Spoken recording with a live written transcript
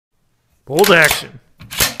Bolt action.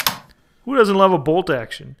 Who doesn't love a bolt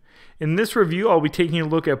action? In this review, I'll be taking a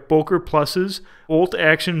look at Boker Plus's bolt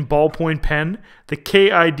action ballpoint pen, the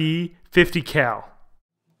KID 50 cal.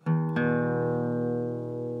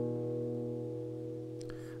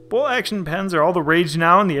 Bolt action pens are all the rage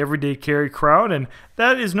now in the everyday carry crowd, and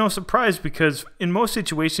that is no surprise because in most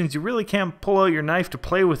situations you really can't pull out your knife to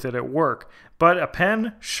play with it at work. But a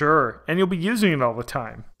pen, sure, and you'll be using it all the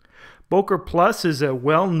time. Boker Plus is a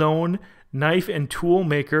well-known knife and tool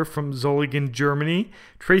maker from Solingen, Germany,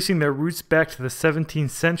 tracing their roots back to the 17th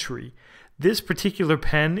century. This particular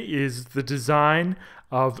pen is the design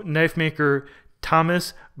of knife maker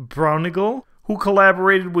Thomas Braunagel, who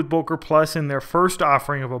collaborated with Boker Plus in their first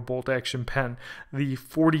offering of a bolt action pen, the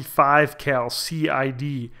 45 cal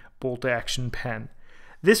CID bolt action pen.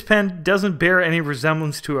 This pen doesn't bear any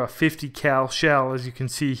resemblance to a 50 cal shell, as you can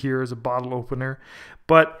see here as a bottle opener,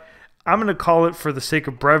 but I'm going to call it, for the sake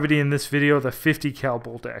of brevity in this video, the 50 cal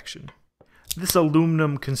bolt action. This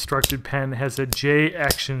aluminum constructed pen has a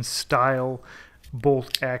J-action style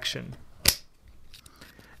bolt action.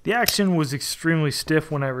 The action was extremely stiff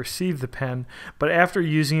when I received the pen, but after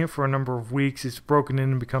using it for a number of weeks, it's broken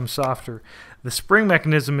in and become softer. The spring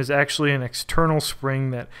mechanism is actually an external spring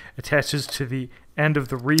that attaches to the end of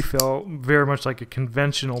the refill, very much like a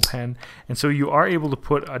conventional pen, and so you are able to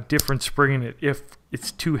put a different spring in it if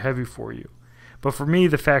it's too heavy for you. But for me,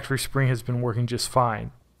 the factory spring has been working just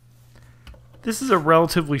fine. This is a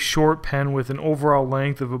relatively short pen with an overall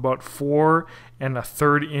length of about 4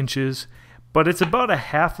 1/3 inches, but it's about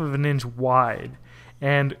 1/2 inch wide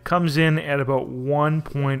and comes in at about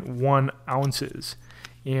 1.1 ounces.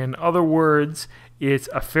 In other words, it's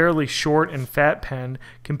a fairly short and fat pen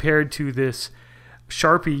compared to this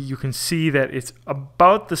Sharpie. You can see that it's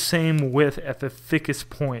about the same width at the thickest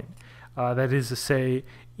point. That is to say,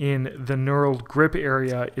 in the knurled grip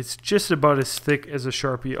area, it's just about as thick as a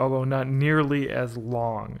Sharpie, although not nearly as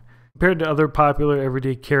long. Compared to other popular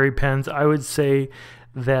everyday carry pens, I would say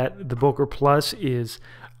that the Boker Plus is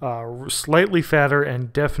slightly fatter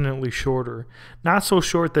and definitely shorter. Not so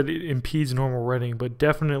short that it impedes normal writing, but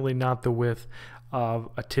definitely not the width of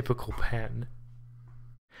a typical pen.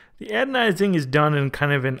 The anodizing is done in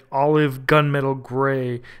kind of an olive gunmetal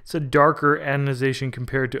gray. It's a darker anodization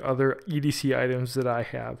compared to other EDC items that I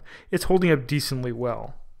have. It's holding up decently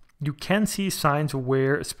well. You can see signs of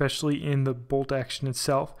wear, especially in the bolt action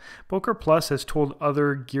itself. Boker Plus has told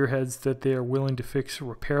other gearheads that they are willing to fix or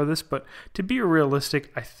repair this, but to be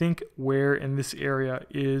realistic, I think wear in this area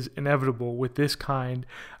is inevitable with this kind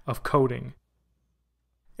of coating.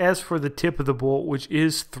 As for the tip of the bolt, which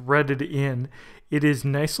is threaded in, it is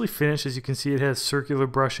nicely finished. As you can see, it has circular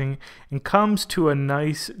brushing and comes to a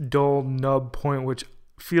nice dull nub point, which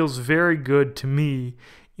feels very good to me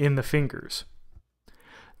in the fingers.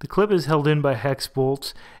 The clip is held in by hex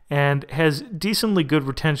bolts and has decently good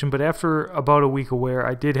retention, but after about a week of wear,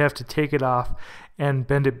 I did have to take it off and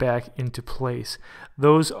bend it back into place.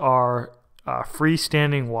 Those are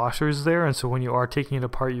freestanding washers there, and so when you are taking it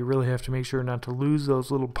apart, you really have to make sure not to lose those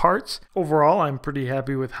little parts. Overall, I'm pretty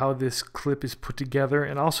happy with how this clip is put together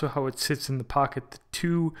and also how it sits in the pocket. The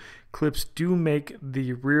two clips do make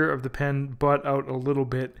the rear of the pen butt out a little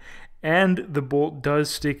bit, and the bolt does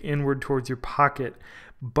stick inward towards your pocket.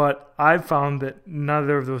 But I've found that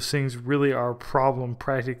neither of those things really are a problem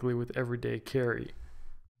practically with everyday carry.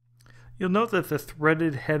 You'll note that the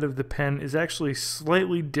threaded head of the pen is actually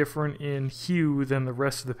slightly different in hue than the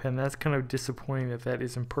rest of the pen. That's kind of disappointing that that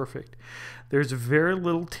isn't perfect. There's very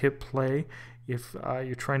little tip play. If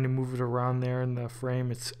you're trying to move it around there in the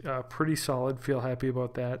frame, it's pretty solid. Feel happy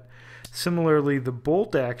about that. Similarly, the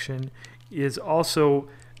bolt action is also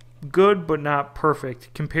good but not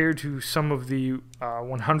perfect compared to some of the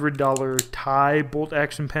 $100 TiBolt bolt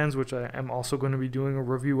action pens, which I am also going to be doing a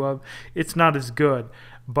review of. It's not as good,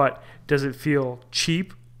 but does it feel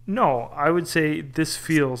cheap? No, I would say this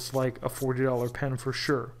feels like a $40 pen for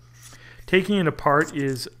sure. Taking it apart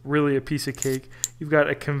is really a piece of cake. You've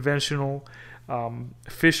got a conventional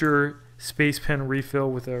Fisher space pen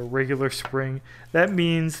refill with a regular spring. That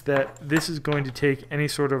means that this is going to take any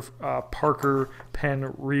sort of Parker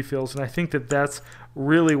pen refills, and I think that that's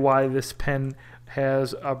really why this pen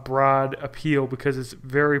has a broad appeal, because it's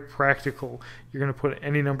very practical. You're going to put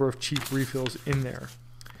any number of cheap refills in there.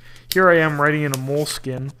 Here I am writing in a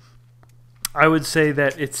moleskin. I would say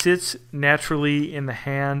that it sits naturally in the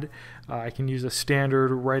hand. I can use a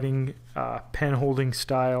standard writing pen holding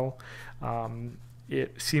style.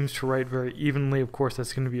 It seems to write very evenly. Of course,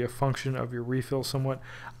 that's going to be a function of your refill somewhat.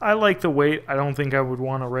 I like the weight. I don't think I would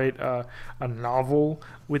want to write a novel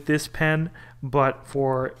with this pen, but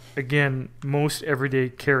for, again, most everyday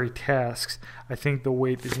carry tasks, I think the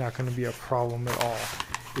weight is not going to be a problem at all.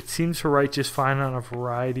 It seems to write just fine on a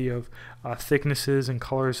variety of thicknesses and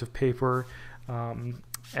colors of paper,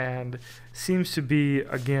 and seems to be,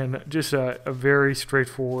 again, just a very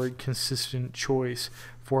straightforward, consistent choice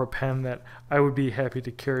for a pen that I would be happy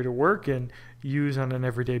to carry to work and use on an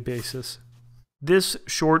everyday basis. This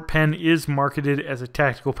short pen is marketed as a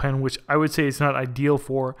tactical pen, which I would say it's not ideal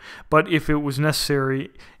for, but if it was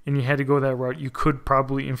necessary and you had to go that route, you could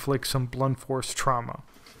probably inflict some blunt force trauma.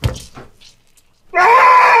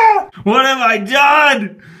 What have I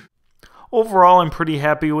done? Overall, I'm pretty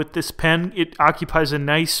happy with this pen. It occupies a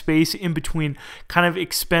nice space in between kind of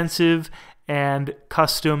expensive and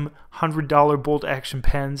custom $100 bolt action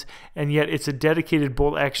pens, and yet it's a dedicated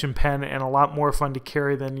bolt action pen and a lot more fun to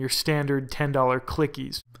carry than your standard $10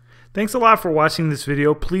 clickies. Thanks a lot for watching this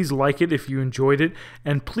video. Please like it if you enjoyed it,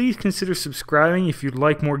 and please consider subscribing if you'd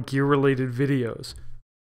like more gear related videos.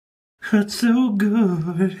 Hurts so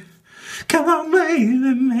good. Come on,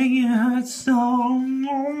 baby, make it hurt so